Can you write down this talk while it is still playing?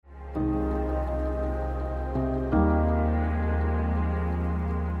Good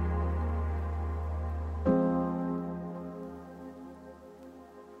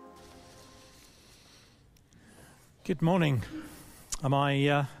morning. Am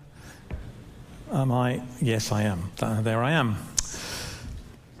I? Yes, I am. There I am.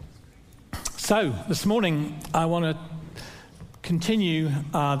 So, this morning I want to continue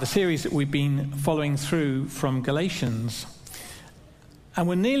the series that we've been following through from Galatians. And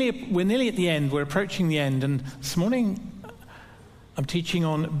we're nearly at the end. We're approaching the end. And this morning I'm teaching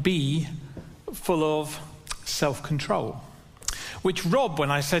on B, full of self-control. Which Rob, when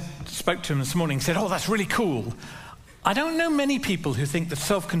I spoke to him this morning, said, "Oh, that's really cool." I don't know many people who think that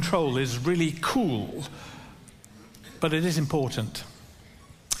self-control is really cool, but it is important.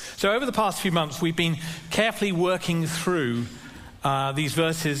 So over the past few months, we've been carefully working through these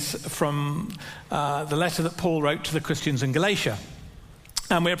verses from the letter that Paul wrote to the Christians in Galatia.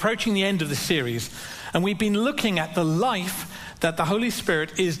 And we're approaching the end of this series. And we've been looking at the life that the Holy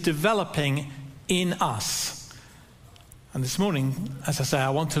Spirit is developing in us. And this morning, as I say, I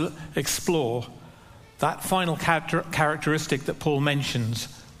want to explore that final characteristic that Paul mentions,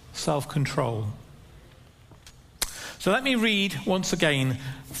 self-control. So let me read once again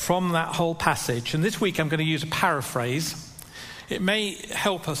from that whole passage. And this week I'm going to use a paraphrase. It may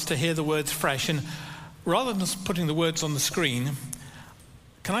help us to hear the words fresh. And rather than putting the words on the screen,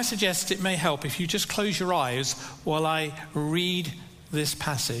 can I suggest it may help if you just close your eyes while I read this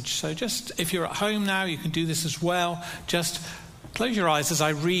passage. So just, if you're at home now, you can do this as well. Just close your eyes as I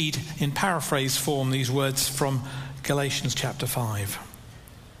read in paraphrase form these words from Galatians chapter 5.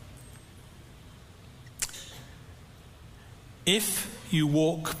 If you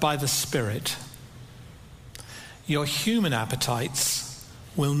walk by the Spirit, your human appetites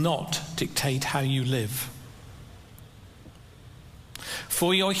will not dictate how you live.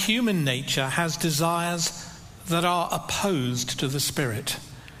 For your human nature has desires that are opposed to the Spirit,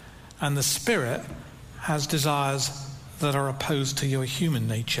 and the Spirit has desires that are opposed to your human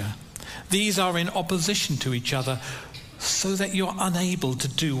nature. These are in opposition to each other, so that you're unable to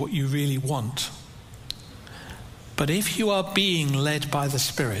do what you really want. But if you are being led by the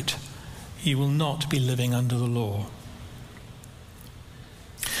Spirit, you will not be living under the law.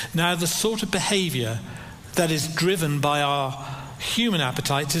 Now, the sort of behavior that is driven by our human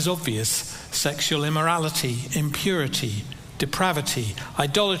appetites is obvious: sexual immorality, impurity, depravity,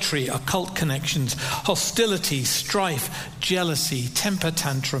 idolatry, occult connections, hostility, strife, jealousy, temper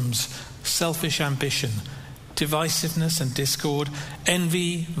tantrums, selfish ambition, divisiveness and discord,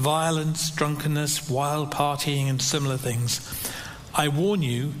 envy, violence, drunkenness, wild partying, and similar things. I warn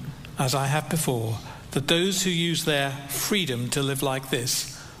you, as I have before, that those who use their freedom to live like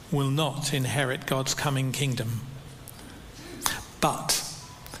this will not inherit God's coming kingdom. But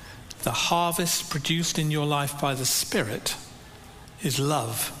the harvest produced in your life by the Spirit is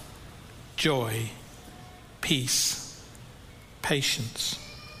love, joy, peace, patience,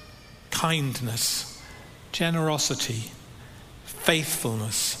 kindness, generosity,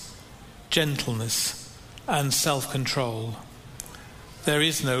 faithfulness, gentleness, and self-control. There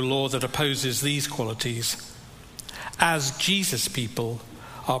is no law that opposes these qualities. As Jesus people,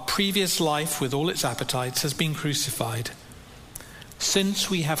 our previous life with all its appetites has been crucified. Since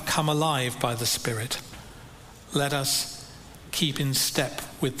we have come alive by the Spirit, let us keep in step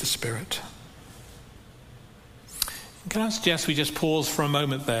with the Spirit. Can I suggest we just pause for a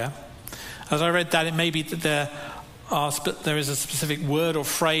moment there? As I read that, it may be that there is a specific word or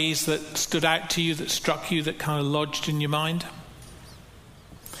phrase that stood out to you, that struck you, that kind of lodged in your mind.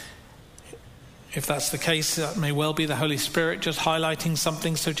 If that's the case, that may well be the Holy Spirit just highlighting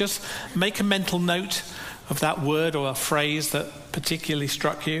something. So just make a mental note of that word or a phrase that particularly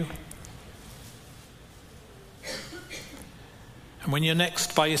struck you. And when you're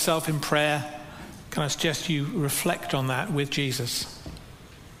next by yourself in prayer, can I suggest you reflect on that with Jesus?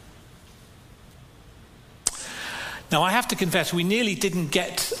 Now, I have to confess, we nearly didn't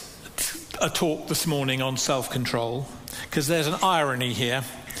get a talk this morning on self-control, because there's an irony here.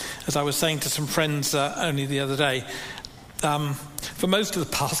 As I was saying to some friends only the other day, for most of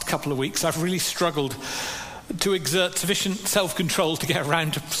the past couple of weeks, I've really struggled to exert sufficient self-control to get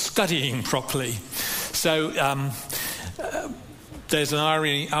around to studying properly. So there's an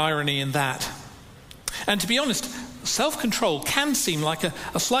irony in that. And to be honest, self-control can seem like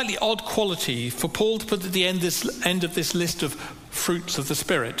a slightly odd quality for Paul to put at the end of this list of fruits of the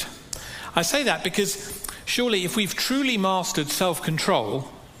Spirit. I say that because surely if we've truly mastered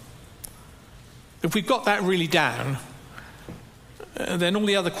self-control, if we've got that really down, then all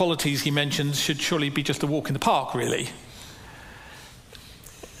the other qualities he mentions should surely be just a walk in the park, really.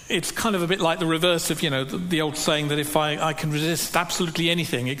 it's kind of a bit like the reverse of, the old saying that if I can resist absolutely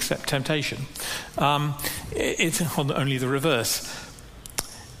anything except temptation. It's only the reverse.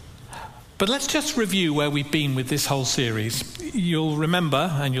 But let's just review where we've been with this whole series. You'll remember,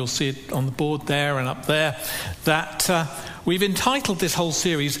 and you'll see it on the board there and up there, that we've entitled this whole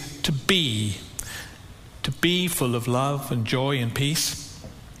series To Be full of love and joy and peace.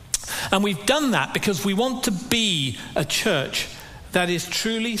 And we've done that because we want to be a church that is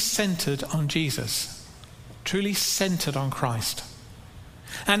truly centered on Jesus, truly centered on Christ.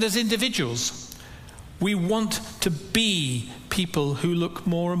 And as individuals, we want to be people who look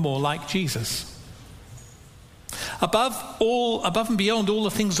more and more like Jesus. Above and beyond all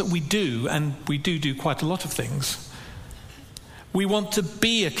the things that we do, and we do quite a lot of things, we want to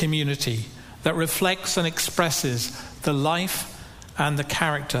be a community that reflects and expresses the life and the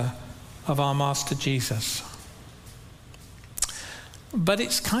character of our Master Jesus. But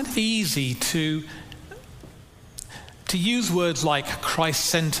it's kind of easy to use words like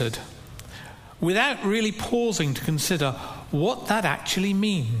Christ-centered without really pausing to consider what that actually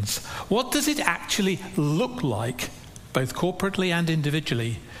means. What does it actually look like, both corporately and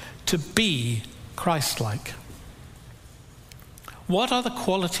individually, to be Christ-like? What are the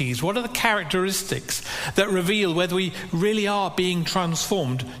qualities, what are the characteristics that reveal whether we really are being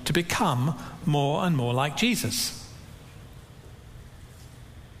transformed to become more and more like Jesus?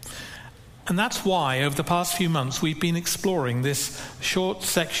 And that's why, over the past few months, we've been exploring this short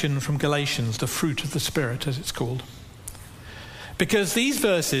section from Galatians, the fruit of the Spirit, as it's called. Because these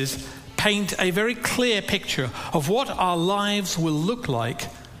verses paint a very clear picture of what our lives will look like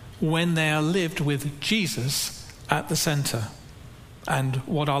when they are lived with Jesus at the center, and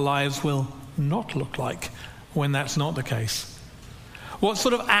what our lives will not look like when that's not the case. What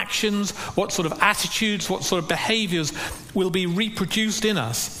sort of actions, what sort of attitudes, what sort of behaviors will be reproduced in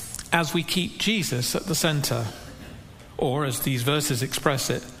us as we keep Jesus at the center, or as these verses express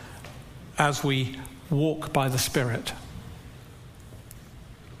it, as we walk by the Spirit.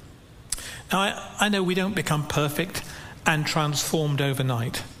 Now, I know we don't become perfect and transformed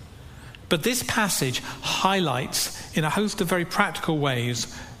overnight, but this passage highlights, in a host of very practical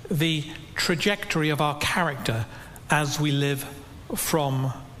ways, the trajectory of our character as we live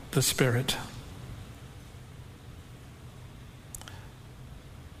from the Spirit.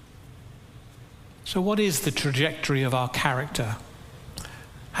 So what is the trajectory of our character?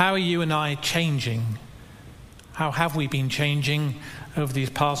 How are you and I changing? How have we been changing over these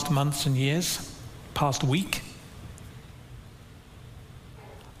past months and years, past week?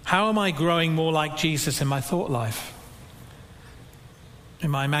 How am I growing more like Jesus in my thought life, in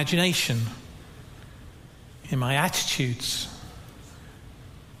my imagination, in my attitudes,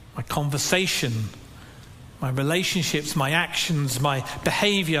 my conversation, my relationships, my actions, my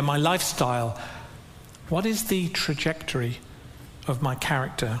behavior, my lifestyle? What is the trajectory of my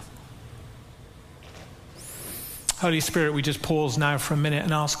character? Holy Spirit, we just pause now for a minute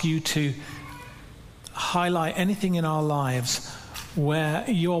and ask you to highlight anything in our lives where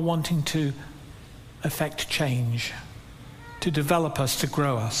you're wanting to effect change, to develop us, to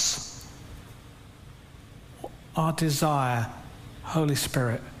grow us. Our desire, Holy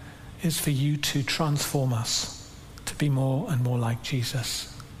Spirit, is for you to transform us to be more and more like Jesus.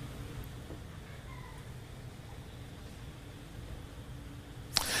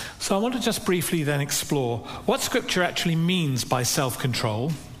 So I want to just briefly then explore what Scripture actually means by self-control,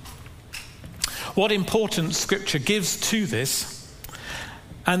 what importance Scripture gives to this,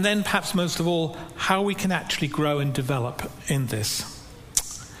 and then perhaps most of all, how we can actually grow and develop in this.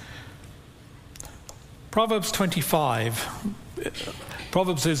 Proverbs 25.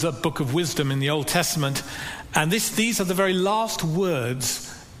 Proverbs is a book of wisdom in the Old Testament, and these are the very last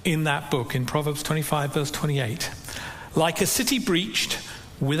words in that book, in Proverbs 25, verse 28. Like a city breached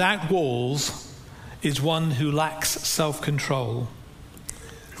without walls is one who lacks self-control.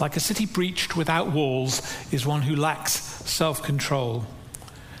 Like a city breached without walls is one who lacks self-control.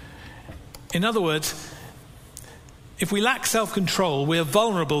 In other words, if we lack self-control, we're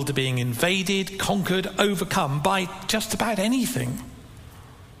vulnerable to being invaded, conquered, overcome by just about anything.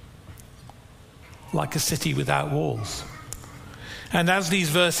 Like a city without walls. And as these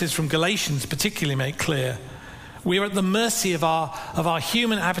verses from Galatians particularly make clear, we are at the mercy of our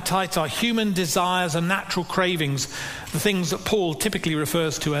human appetites, our human desires and natural cravings, the things that Paul typically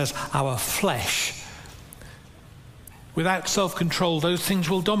refers to as our flesh. Without self-control, those things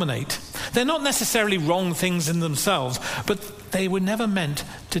will dominate. They're not necessarily wrong things in themselves, but they were never meant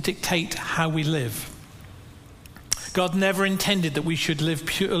to dictate how we live. God never intended that we should live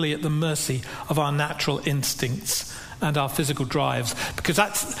purely at the mercy of our natural instincts and our physical drives. Because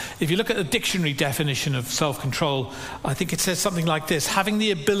if you look at the dictionary definition of self-control, I think it says something like this: having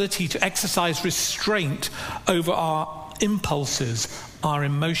the ability to exercise restraint over our impulses, our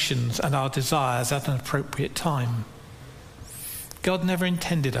emotions, and our desires at an appropriate time. God never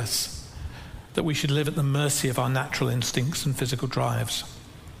intended us that we should live at the mercy of our natural instincts and physical drives.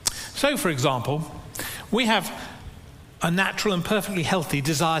 So, for example, we have a natural and perfectly healthy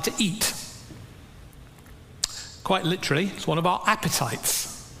desire to eat. Quite literally, it's one of our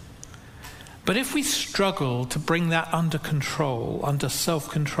appetites. But if we struggle to bring that under control, under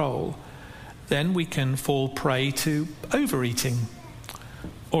self-control, then we can fall prey to overeating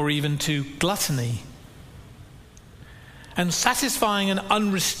or even to gluttony. And satisfying an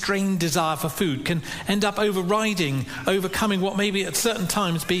unrestrained desire for food can end up overcoming what maybe at certain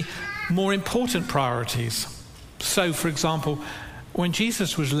times be more important priorities. So, for example, when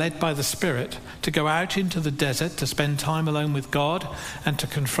Jesus was led by the Spirit to go out into the desert to spend time alone with God and to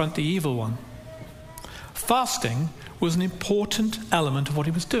confront the evil one, fasting was an important element of what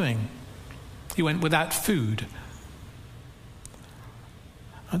he was doing. He went without food.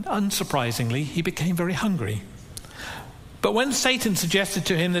 And unsurprisingly, he became very hungry. But when Satan suggested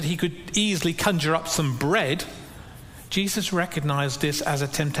to him that he could easily conjure up some bread, Jesus recognized this as a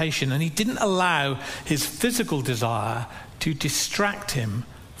temptation, and he didn't allow his physical desire to distract him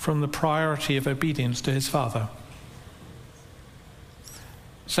from the priority of obedience to his Father.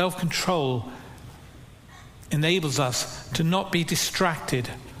 Self-control enables us to not be distracted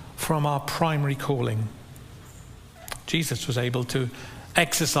from our primary calling. Jesus was able to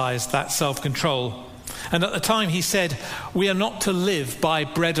exercise that self-control. And at the time he said, we are not to live by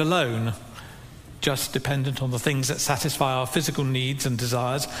bread alone, just dependent on the things that satisfy our physical needs and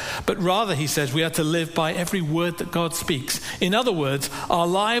desires, but rather, he says, we are to live by every word that God speaks. In other words, our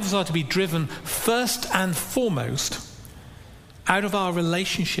lives are to be driven first and foremost out of our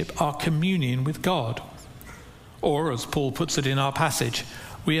relationship, our communion with God. Or, as Paul puts it in our passage,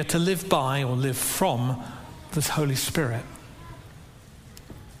 we are to live by or live from the Holy Spirit.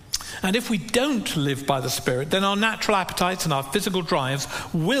 And if we don't live by the Spirit, then our natural appetites and our physical drives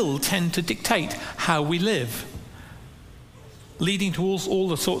will tend to dictate how we live, leading to all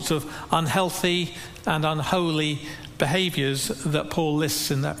the sorts of unhealthy and unholy behaviors that Paul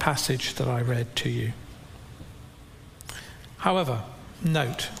lists in that passage that I read to you. However,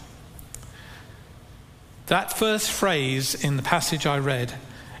 note, that first phrase in the passage I read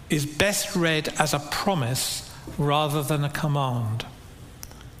is best read as a promise rather than a command.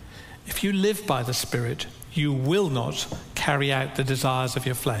 If you live by the Spirit, you will not carry out the desires of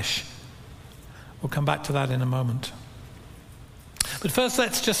your flesh. We'll come back to that in a moment. But first,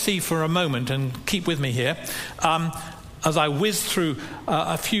 let's just see for a moment, and keep with me here, as I whiz through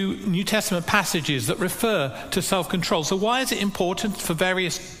a few New Testament passages that refer to self-control. So why is it important for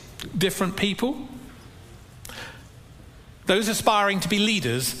various different people? Those aspiring to be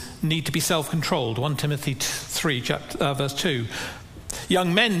leaders need to be self-controlled. 1 Timothy 3, verse 2.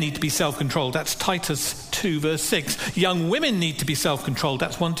 Young men need to be self-controlled. That's Titus 2, verse 6. Young women need to be self-controlled.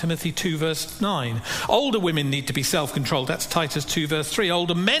 That's 1 Timothy 2, verse 9. Older women need to be self-controlled. That's Titus 2, verse 3.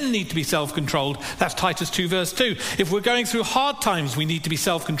 Older men need to be self-controlled. That's Titus 2, verse 2. If we're going through hard times, we need to be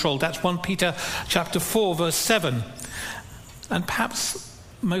self-controlled. That's 1 Peter chapter 4, verse 7. And perhaps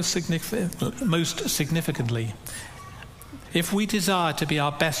most significantly, if we desire to be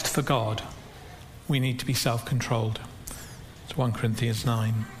our best for God, we need to be self-controlled. 1 Corinthians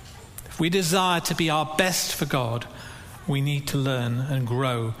 9. If we desire to be our best for God, we need to learn and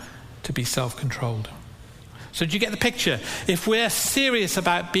grow to be self-controlled. So do you get the picture? If we're serious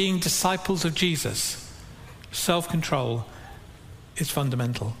about being disciples of Jesus, self-control is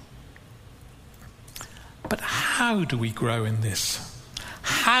fundamental. But how do we grow in this?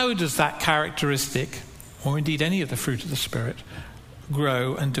 How does that characteristic, or indeed any of the fruit of the Spirit,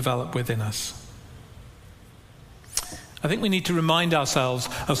 grow and develop within us? I think we need to remind ourselves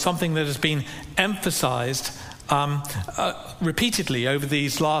of something that has been emphasized repeatedly over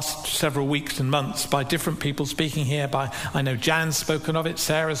these last several weeks and months by different people speaking here. I know Jan's spoken of it,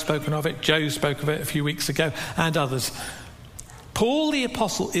 Sarah's spoken of it, Joe spoke of it a few weeks ago, and others. Paul the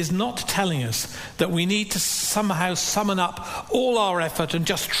Apostle is not telling us that we need to somehow summon up all our effort and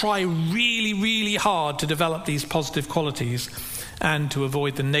just try really, really hard to develop these positive qualities and to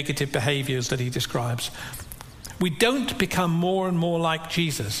avoid the negative behaviors that he describes. We don't become more and more like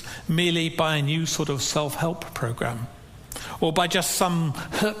Jesus merely by a new sort of self-help program or by just some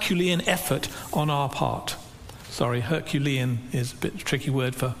Herculean effort on our part. Sorry, Herculean is a bit of a tricky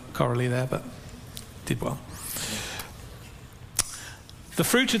word for Coralie there, but did well. The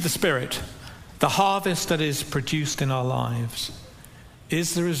fruit of the Spirit The harvest that is produced in our lives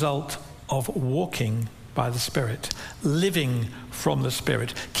is the result of walking by the Spirit, living from the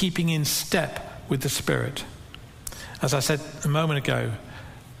Spirit, keeping in step with the Spirit. As I said a moment ago,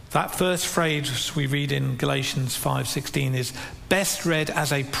 that first phrase we read in Galatians 5:16 is best read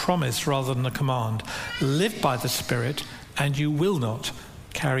as a promise rather than a command. Live by the Spirit, and you will not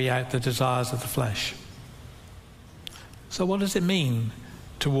carry out the desires of the flesh. So what does it mean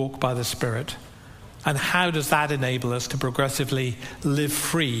to walk by the Spirit? And how does that enable us to progressively live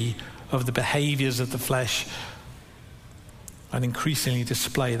free of the behaviors of the flesh and increasingly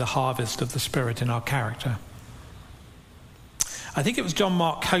display the harvest of the Spirit in our character? I think it was John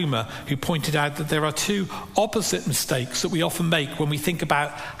Mark Comer who pointed out that there are two opposite mistakes that we often make when we think about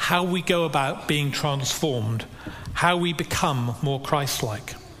how we go about being transformed, how we become more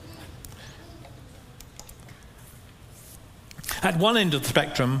Christ-like. At one end of the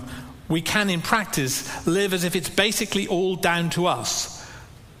spectrum, we can in practice live as if it's basically all down to us.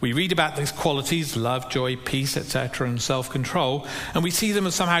 We read about these qualities, love, joy, peace, etc., and self-control, and we see them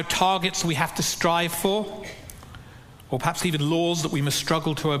as somehow targets we have to strive for, or perhaps even laws that we must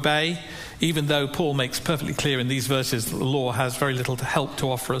struggle to obey, even though Paul makes perfectly clear in these verses that the law has very little to help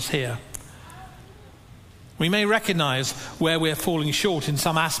to offer us here. We may recognize where we're falling short in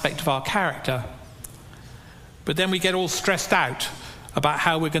some aspect of our character, but then we get all stressed out about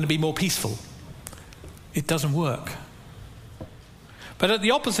how we're going to be more peaceful. It doesn't work. But at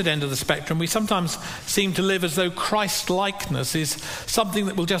the opposite end of the spectrum, we sometimes seem to live as though Christ-likeness is something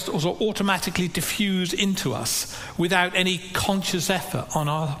that will just also automatically diffuse into us without any conscious effort on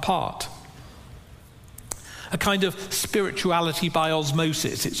our part. A kind of spirituality by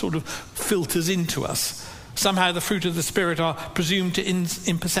osmosis. It sort of filters into us. Somehow the fruit of the Spirit are presumed to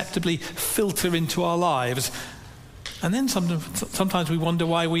imperceptibly filter into our lives. And then sometimes we wonder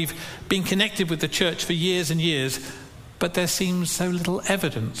why we've been connected with the church for years and years, but there seems so little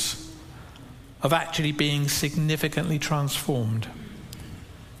evidence of actually being significantly transformed.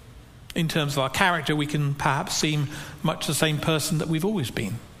 In terms of our character, we can perhaps seem much the same person that we've always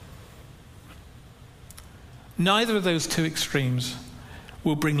been. Neither of those two extremes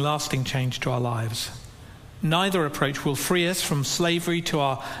will bring lasting change to our lives. Neither approach will free us from slavery to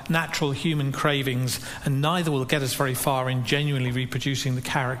our natural human cravings, and neither will get us very far in genuinely reproducing the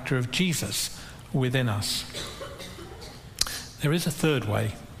character of Jesus within us. There is a third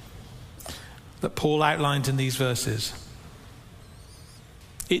way that Paul outlines in these verses.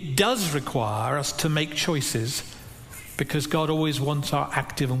 It does require us to make choices because God always wants our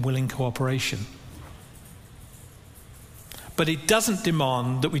active and willing cooperation. But it doesn't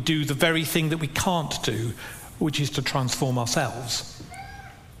demand that we do the very thing that we can't do, which is to transform ourselves.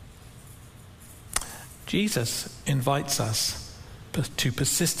 Jesus invites us to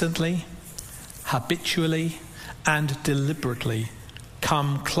persistently, habitually, and deliberately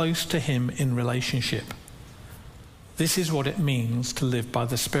come close to him in relationship. This is what it means to live by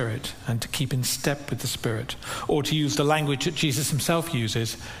the Spirit and to keep in step with the Spirit, or to use the language that Jesus himself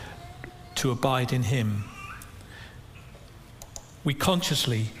uses, to abide in him. We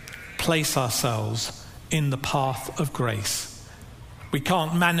consciously place ourselves in the path of grace. We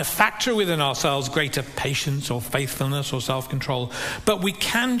can't manufacture within ourselves greater patience or faithfulness or self-control, but we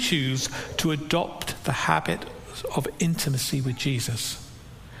can choose to adopt the habit of intimacy with Jesus.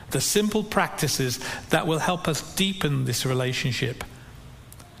 The simple practices that will help us deepen this relationship.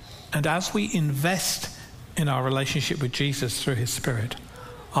 And as we invest in our relationship with Jesus through his Spirit,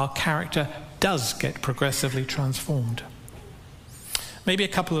 our character does get progressively transformed. Maybe a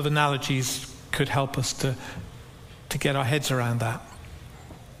couple of analogies could help us to get our heads around that.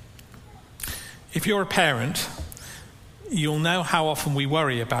 If you're a parent, you'll know how often we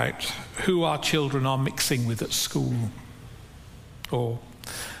worry about who our children are mixing with at school or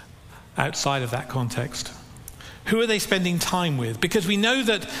outside of that context. Who are they spending time with? Because we know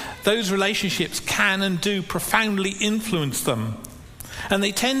that those relationships can and do profoundly influence them. And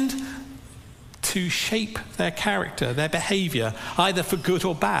they tend to shape their character, their behavior, either for good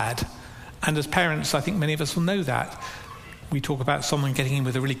or bad. And as parents, I think many of us will know that. We talk about someone getting in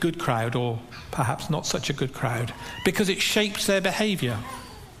with a really good crowd or perhaps not such a good crowd because it shapes their behavior.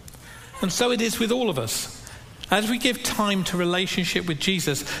 And so it is with all of us. As we give time to relationship with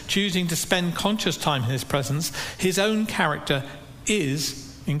Jesus, choosing to spend conscious time in his presence, his own character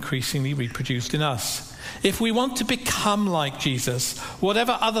is increasingly reproduced in us. If we want to become like Jesus,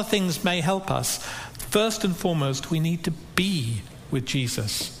 whatever other things may help us, first and foremost, we need to be with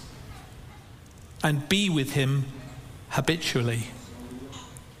Jesus and be with him habitually.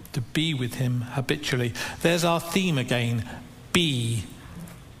 To be with him habitually. There's our theme again. Be.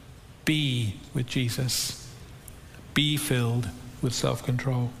 Be with Jesus. Be filled with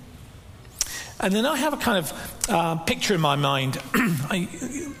self-control. And then I have a kind of picture in my mind,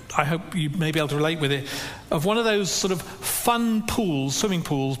 I hope you may be able to relate with it, of one of those sort of fun pools, swimming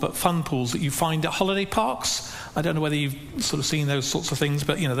pools, but fun pools that you find at holiday parks. I don't know whether you've sort of seen those sorts of things,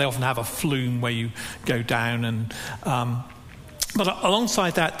 but, they often have a flume where you go down. And but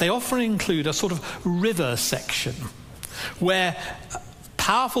alongside that, they often include a sort of river section where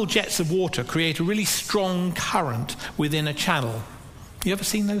powerful jets of water create a really strong current within a channel. You ever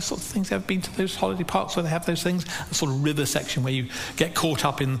seen those sorts of things? Ever been to those holiday parks where they have those things? A sort of river section where you get caught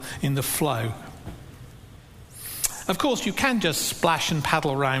up in the flow. Of course, you can just splash and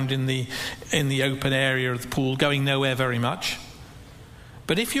paddle around in the open area of the pool, going nowhere very much.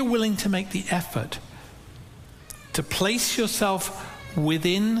 But if you're willing to make the effort to place yourself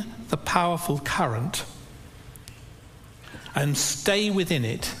within the powerful current and stay within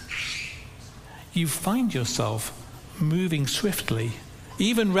it, you find yourself moving swiftly,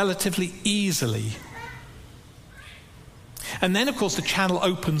 even relatively easily. And then, of course, the channel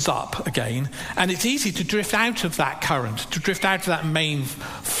opens up again, and it's easy to drift out of that current, to drift out of that main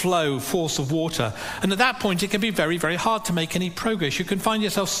flow, force of water. And at that point, it can be very, very hard to make any progress. You can find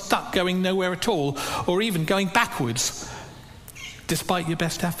yourself stuck going nowhere at all, or even going backwards, despite your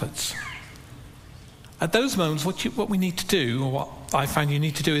best efforts. At those moments, what we need to do, or what I find you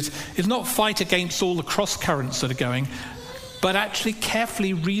need to do, is not fight against all the cross currents that are going, but actually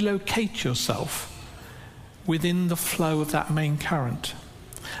carefully relocate yourself within the flow of that main current.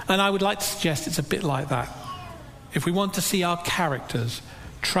 And I would like to suggest it's a bit like that. If we want to see our characters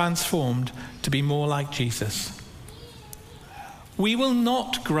transformed to be more like Jesus, we will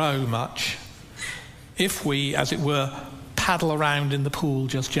not grow much if we, as it were, paddle around in the pool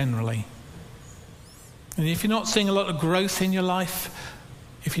just generally. And if you're not seeing a lot of growth in your life,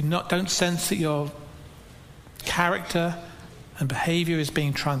 if you don't sense that your character and behavior is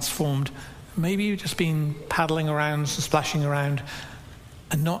being transformed, maybe you've just been paddling around, splashing around,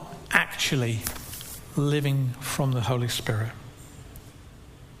 and not actually living from the Holy Spirit.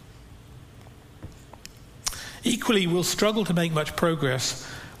 Equally, we'll struggle to make much progress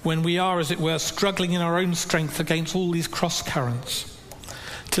when we are, as it were, struggling in our own strength against all these cross currents.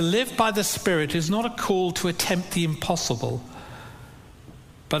 To live by the Spirit is not a call to attempt the impossible,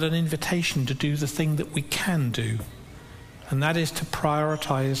 but an invitation to do the thing that we can do. And that is to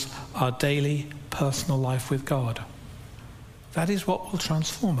prioritize our daily personal life with God. That is what will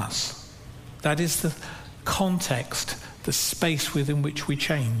transform us. That is the context, the space within which we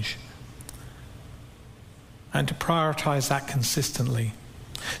change. And to prioritize that consistently.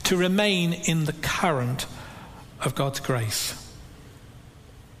 To remain in the current of God's grace.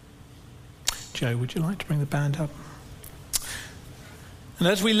 Joe, would you like to bring the band up? And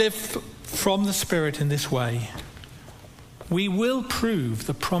as we live from the Spirit in this way, we will prove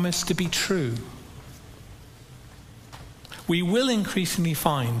the promise to be true. We will increasingly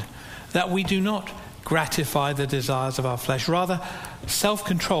find that we do not gratify the desires of our flesh. Rather,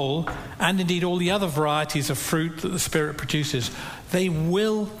 self-control, and indeed all the other varieties of fruit that the Spirit produces, they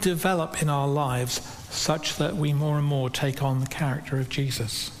will develop in our lives such that we more and more take on the character of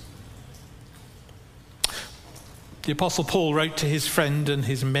Jesus. The Apostle Paul wrote to his friend and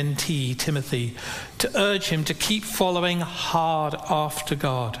his mentee, Timothy, to urge him to keep following hard after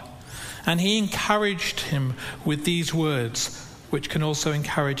God. And he encouraged him with these words, which can also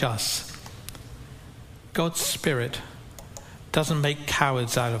encourage us. God's Spirit doesn't make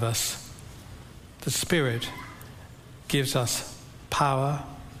cowards out of us. The Spirit gives us power,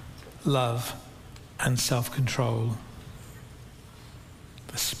 love, and self-control.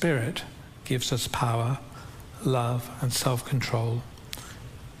 The Spirit gives us power, love, and self-control.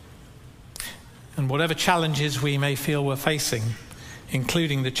 And whatever challenges we may feel we're facing,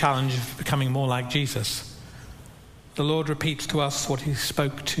 including the challenge of becoming more like Jesus, the Lord repeats to us what he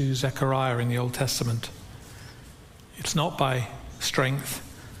spoke to Zechariah in the Old Testament. It's not by strength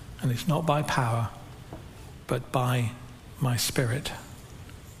and it's not by power, but by my Spirit.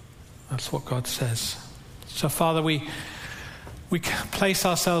 That's what God says. So, Father, we place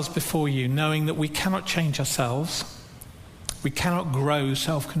ourselves before you, knowing that we cannot change ourselves. We cannot grow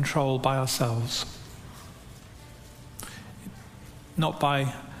self-control by ourselves. Not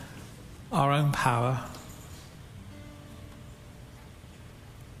by our own power.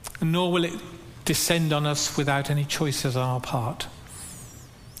 Nor will it descend on us without any choices on our part.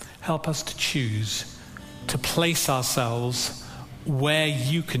 Help us to choose to place ourselves where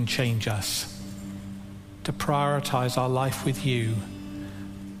you can change us. To prioritize our life with you,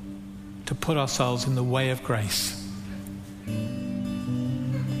 to put ourselves in the way of grace.